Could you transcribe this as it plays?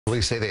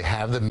Police say they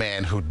have the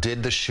man who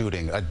did the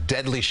shooting, a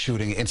deadly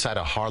shooting inside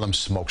a Harlem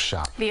smoke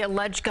shop. The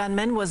alleged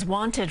gunman was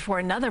wanted for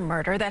another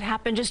murder that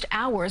happened just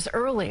hours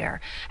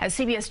earlier. As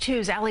CBS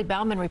 2's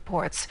Bauman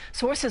reports,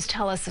 sources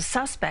tell us the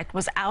suspect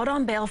was out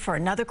on bail for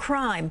another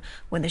crime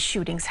when the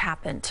shootings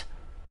happened.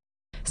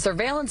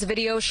 Surveillance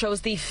video shows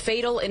the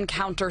fatal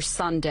encounter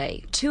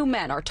Sunday. Two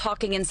men are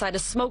talking inside a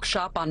smoke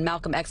shop on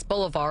Malcolm X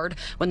Boulevard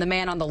when the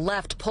man on the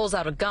left pulls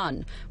out a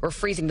gun. We're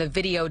freezing the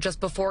video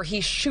just before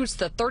he shoots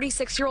the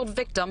 36-year-old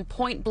victim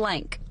point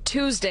blank.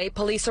 Tuesday,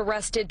 police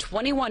arrested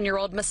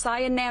 21-year-old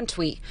Messiah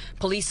Nantwi.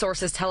 Police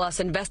sources tell us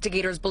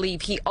investigators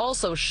believe he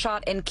also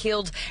shot and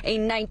killed a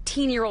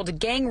 19-year-old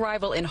gang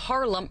rival in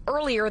Harlem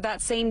earlier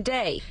that same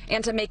day.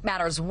 And to make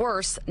matters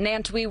worse,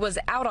 Nantwi was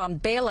out on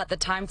bail at the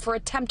time for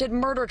attempted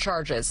murder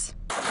charges.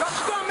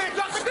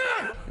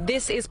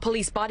 This is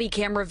police body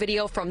camera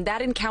video from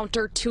that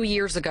encounter 2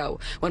 years ago,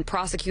 when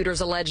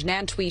prosecutors allege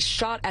Nantwi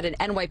shot at an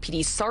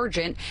NYPD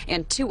sergeant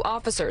and two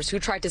officers who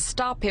tried to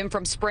stop him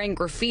from spraying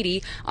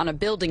graffiti on a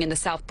building in the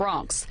South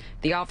Bronx.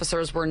 The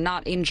officers were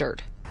not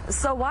injured.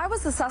 So why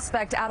was the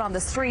suspect out on the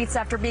streets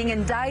after being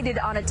indicted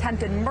on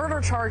attempted murder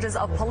charges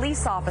of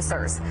police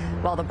officers?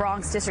 Well, the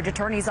Bronx District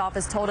Attorney's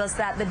Office told us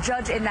that the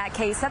judge in that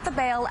case set the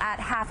bail at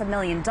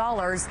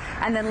 $500,000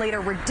 and then later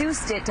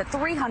reduced it to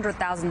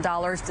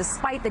 $300,000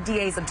 despite the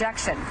DA's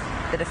objection.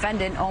 The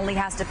defendant only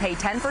has to pay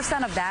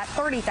 10% of that,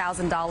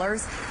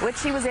 $30,000, which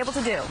he was able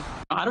to do.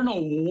 I don't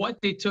know what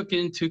they took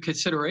into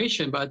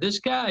consideration, but this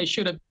guy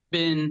should have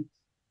been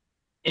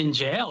in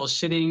jail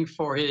sitting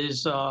for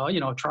his,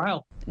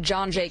 trial.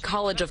 John Jay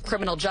College of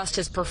Criminal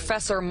Justice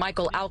professor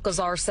Michael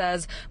Alcazar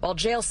says while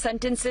jail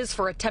sentences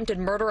for attempted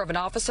murder of an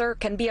officer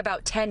can be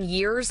about 10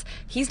 years,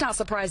 he's not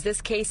surprised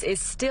this case is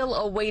still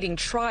awaiting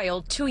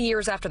trial 2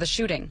 years after the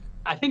shooting.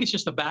 I think it's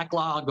just a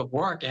backlog of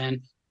work, and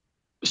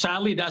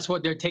sadly, that's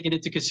what they're taking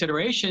into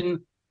consideration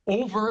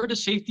over the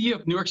safety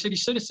of New York City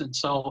citizens.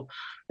 So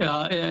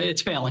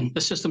it's failing.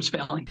 The system's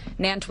failing.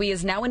 Nantwi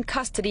is now in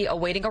custody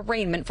awaiting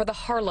arraignment for the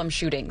Harlem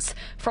shootings.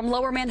 From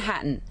Lower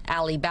Manhattan,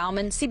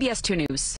 Bauman, CBS 2 News.